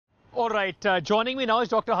All right, joining me now is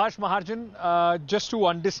Dr. Harsh Mahajan, just to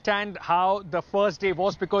understand how the first day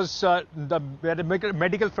was, because the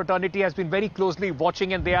medical fraternity has been very closely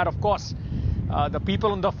watching, and they are, of course, the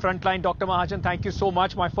people on the front line. Dr. Mahajan, thank you so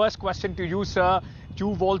much. My first question to you, sir,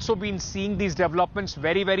 you've also been seeing these developments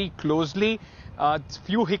very, very closely.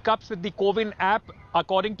 Few hiccups with the COVID app.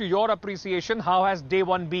 According to your appreciation, how has day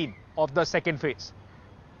one been of the second phase?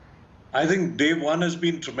 I think day one has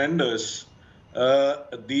been tremendous.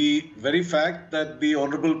 The very fact that the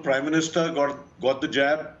Honorable Prime Minister got the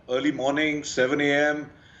jab early morning, 7 a.m.,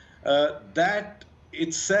 that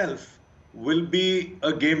itself will be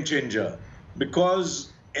a game changer,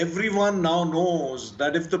 because everyone now knows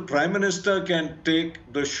that if the Prime Minister can take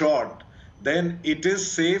the shot, then it is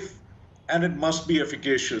safe and it must be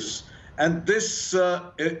efficacious. And this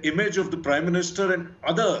image of the Prime Minister and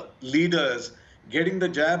other leaders getting the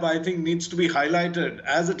jab, I think, needs to be highlighted,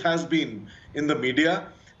 as it has been in the media.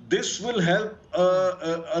 This will help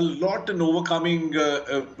a lot in overcoming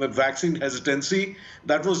vaccine hesitancy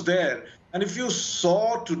that was there. And if you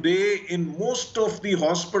saw today in most of the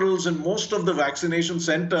hospitals and most of the vaccination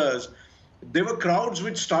centers, there were crowds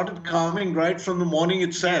which started coming right from the morning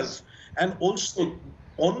itself. And also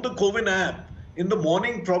on the COVID app, in the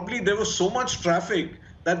morning, probably there was so much traffic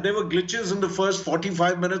that there were glitches in the first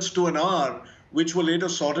 45 minutes to an hour, which were later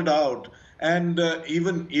sorted out. And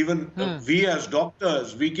even we as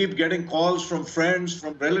doctors, we keep getting calls from friends,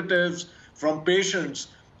 from relatives, from patients.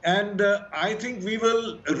 And I think we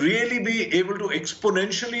will really be able to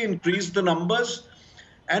exponentially increase the numbers.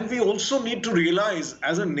 And we also need to realize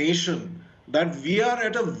as a nation that we are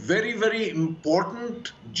at a very, very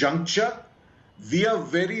important juncture. We are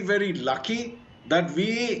very, very lucky that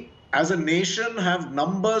we as a nation have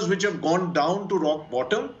numbers which have gone down to rock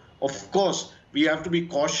bottom. Of course, we have to be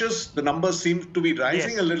cautious. The numbers seem to be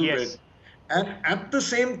rising a little bit. And at the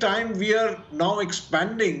same time, we are now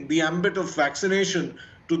expanding the ambit of vaccination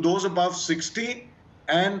to those above 60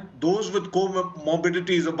 and those with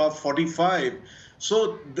comorbidities above 45.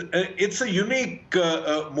 So it's a unique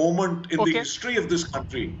moment in the history of this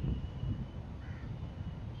country.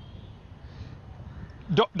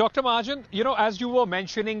 Dr. Mahajan, you know, as you were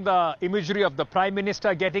mentioning the imagery of the Prime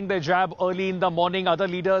Minister getting the jab early in the morning, other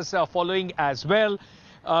leaders following as well,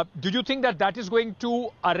 do you think that that is going to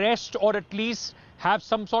arrest or at least have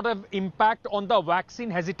some sort of impact on the vaccine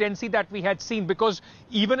hesitancy that we had seen? Because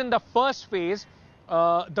even in the first phase,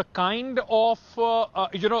 the kind of,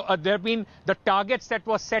 there have been the targets that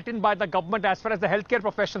were set in by the government as far as the healthcare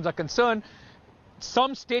professions are concerned.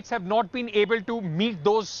 Some states have not been able to meet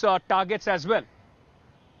those targets as well.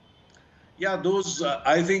 Yeah, those,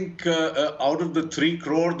 I think, out of the 3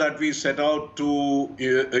 crore that we set out to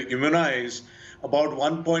immunize, about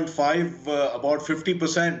 1.5, about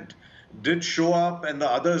 50% did show up and the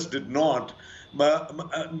others did not.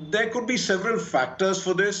 But there could be several factors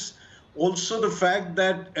for this. Also, the fact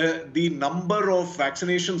that the number of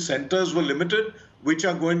vaccination centers were limited, which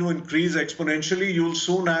are going to increase exponentially. You'll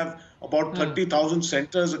soon have about 30,000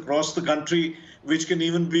 centers across the country, which can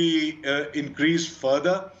even be increased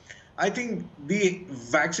further. I think the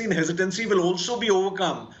vaccine hesitancy will also be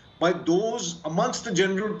overcome by those amongst the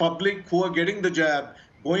general public who are getting the jab,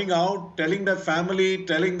 going out, telling their family,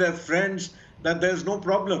 telling their friends that there's no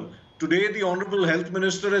problem. Today, the Honorable Health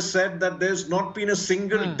Minister has said that there's not been a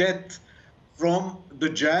single death from the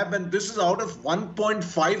jab, and this is out of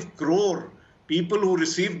 1.5 crore people who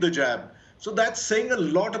received the jab. So that's saying a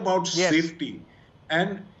lot about safety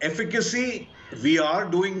and efficacy. We are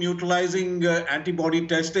doing neutralizing antibody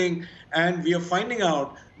testing, and we are finding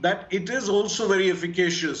out that it is also very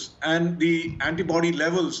efficacious and the antibody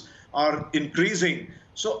levels are increasing.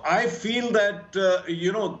 So I feel that,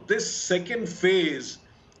 this second phase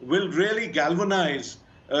will really galvanize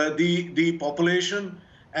the population.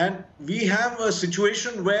 And we have a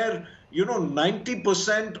situation where,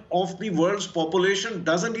 90% of the world's population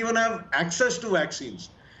doesn't even have access to vaccines.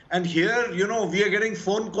 And here, we are getting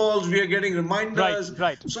phone calls, we are getting reminders.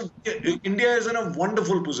 Right. So India is in a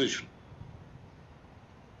wonderful position.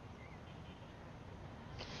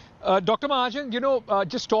 Dr. Mahajan,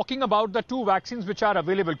 just talking about the 2 vaccines which are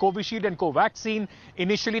available, Covishield and Covaxin.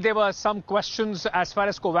 Initially, there were some questions as far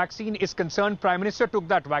as Covaxin is concerned. Prime Minister took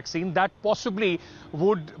that vaccine. That possibly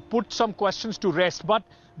would put some questions to rest. But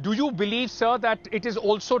do you believe, sir, that it is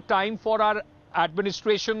also time for our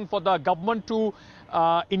administration, for the government to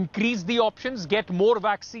increase the options, get more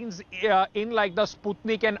vaccines in like the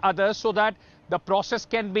Sputnik and others, so that the process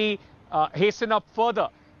can be hastened up further?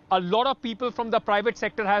 A lot of people from the private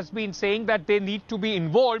sector has been saying that they need to be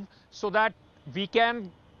involved so that we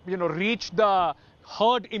can, reach the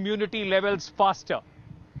herd immunity levels faster.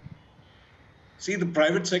 See, the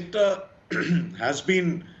private sector has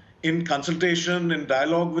been in consultation, in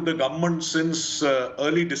dialogue with the government since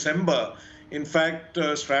early December. In fact,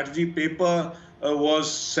 strategy paper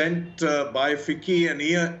was sent by FICCI and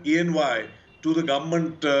ENY to the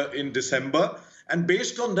government in December. And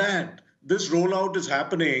based on that, this rollout is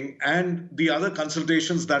happening and the other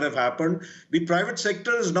consultations that have happened. The private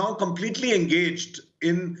sector is now completely engaged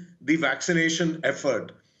in the vaccination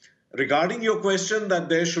effort. Regarding your question that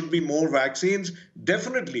there should be more vaccines,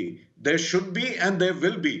 definitely there should be and there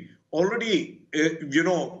will be. Already,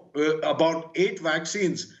 about 8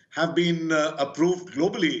 vaccines have been approved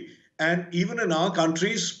globally. And even in our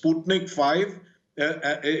country, Sputnik 5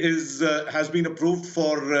 has been approved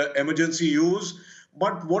for emergency use.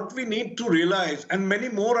 But what we need to realize, and many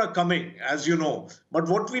more are coming, as you know, but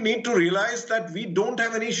what we need to realize that we don't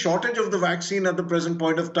have any shortage of the vaccine at the present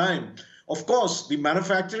point of time. Of course, the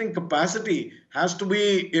manufacturing capacity has to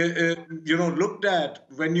be, looked at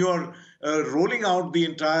when you're rolling out the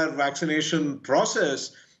entire vaccination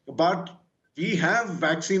process. But we have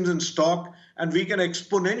vaccines in stock and we can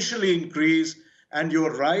exponentially increase. And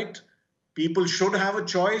you're right, people should have a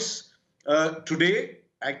choice. Today,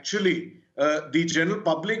 actually, the general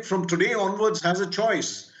public from today onwards has a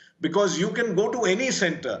choice because you can go to any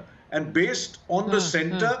center and based on the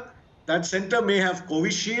center, that center may have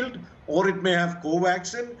Covishield or it may have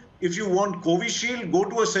Covaxin. If you want Covishield, go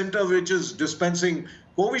to a center which is dispensing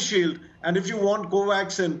Covishield. And if you want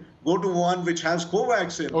Covaxin, go to one which has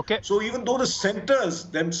Covaxin. Okay. So even though the centers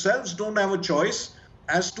themselves don't have a choice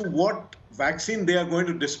as to what vaccine they are going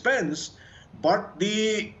to dispense, but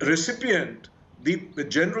the recipient, the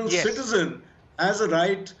general citizen, has a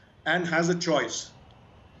right and has a choice.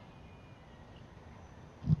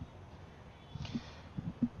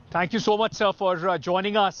 Thank you so much, sir, for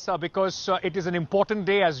joining us because it is an important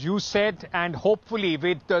day, as you said, and hopefully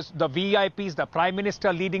with the VIPs, the Prime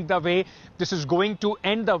Minister leading the way, this is going to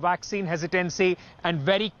end the vaccine hesitancy and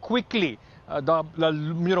very quickly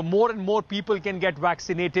more and more people can get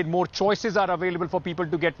vaccinated, more choices are available for people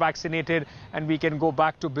to get vaccinated, and we can go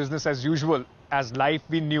back to business as usual as life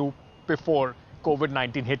we knew before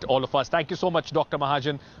COVID-19 hit all of us. Thank you so much, Dr.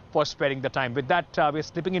 Mahajan, for sparing the time. With that, we're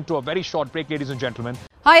slipping into a very short break, ladies and gentlemen.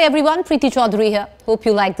 Hi everyone, Preeti Chaudhary here. Hope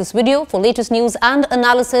you like this video. For latest news and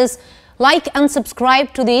analysis, like and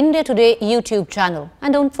subscribe to the India Today YouTube channel.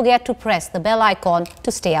 And don't forget to press the bell icon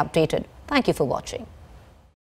to stay updated. Thank you for watching.